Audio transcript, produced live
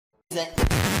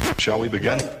Shall we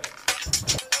begin?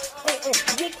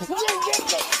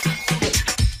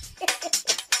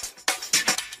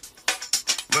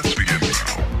 Let's begin now.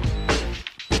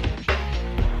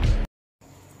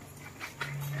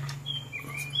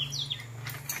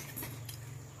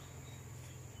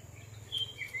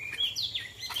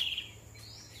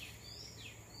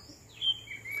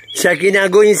 Shakina,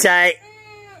 go inside.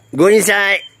 Go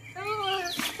inside.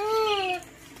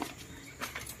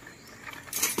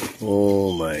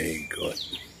 Oh my God.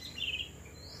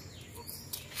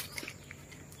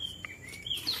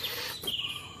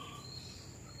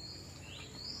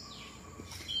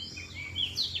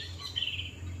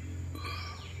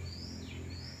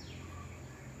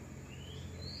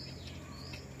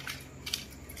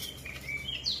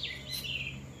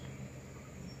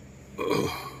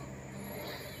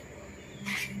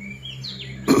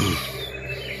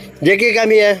 JK, come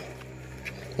here.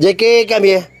 JK, come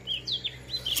here.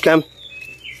 Come.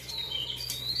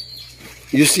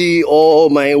 You see, oh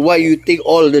my, why you take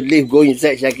all the leaf go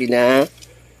inside, Shakina?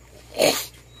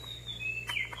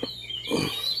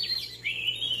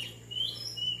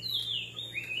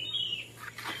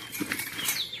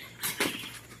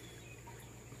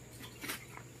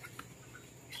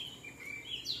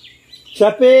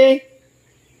 Shaki?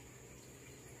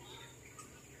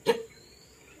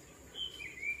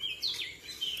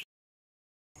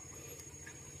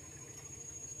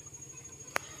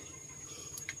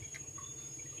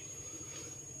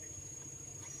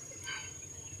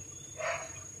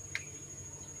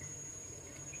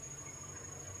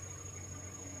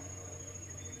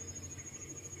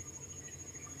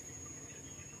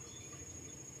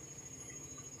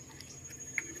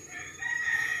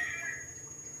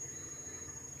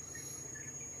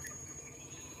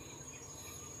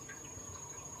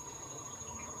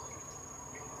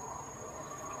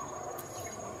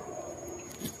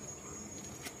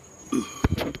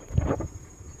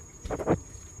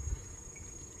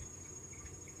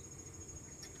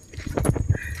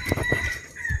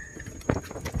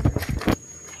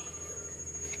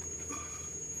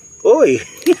 Oi!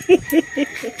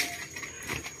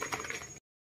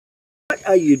 What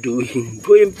are you doing?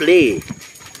 Go and play.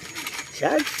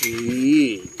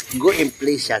 Shaki. Go and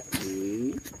play, Shaki.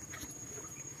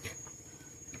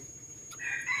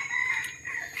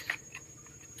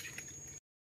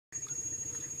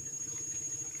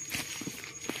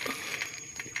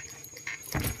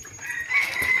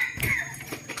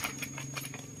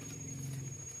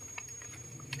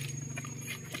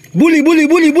 Bully, bully,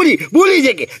 bully, bully, bully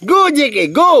JK. Go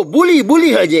JK, go. Bully,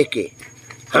 bully her JK.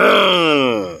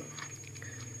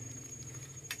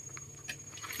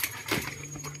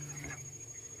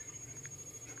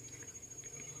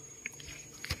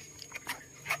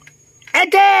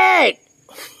 Attack!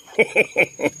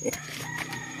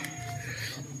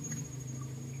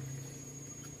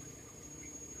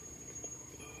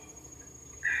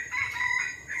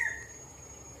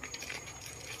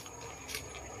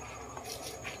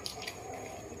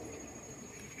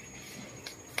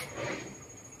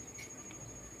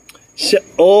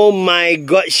 Oh my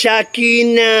God,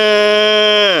 Shakina!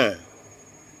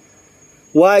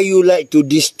 Why you like to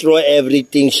destroy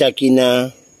everything,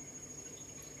 Shakina?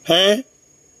 Huh?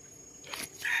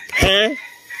 Huh?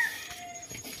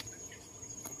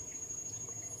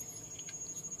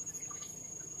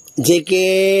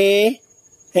 JK?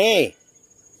 Hey!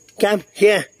 Come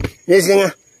here.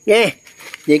 Listen. Yeah.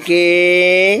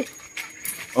 JK?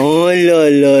 Oh, lo,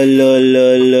 lo, lo,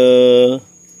 lo, lo.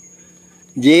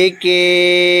 JK,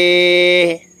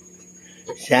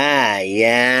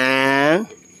 sayang,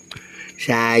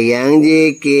 sayang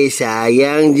JK,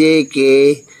 sayang JK,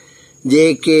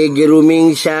 JK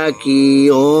grooming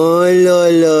Shaki, oh lo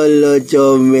lo lo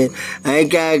comel, ay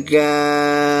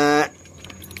kakak,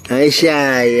 ay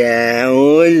sayang,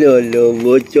 oh lo lo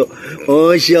bocok,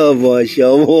 oh syobo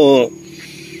syobo,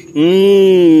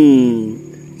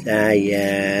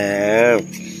 sayang.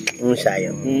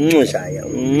 Sayang, sayang,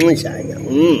 sayang.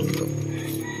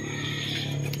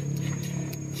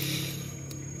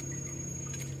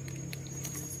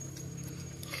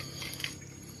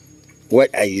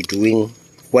 What are you doing?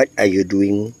 What are you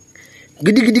doing?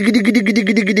 Gede, gede, gede, gede, gede,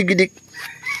 gede, gede, gede.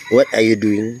 What are you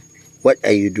doing? What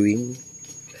are you doing?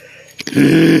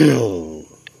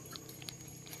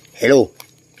 Hello,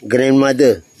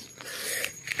 grandmother.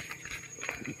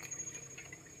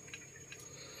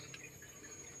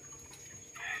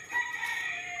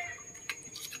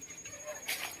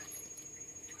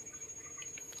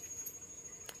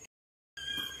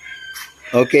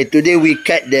 Okay, today we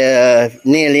cut the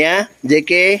nail, yeah,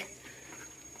 JK?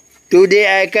 Today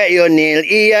I cut your nail.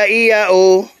 Iya, iya,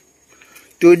 oh.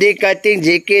 Today cutting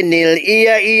JK nail.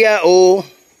 E-I-E-I-O.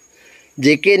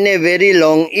 JK nail very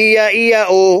long.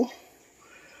 E-I-E-I-O.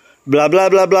 Blah blah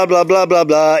blah blah blah blah blah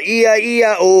blah.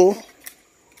 E-I-E-I-O.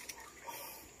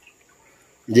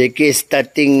 JK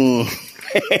starting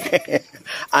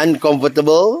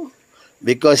uncomfortable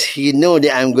because he know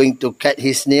that I'm going to cut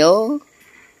his nail.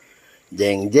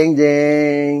 Jeng jeng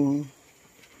jeng.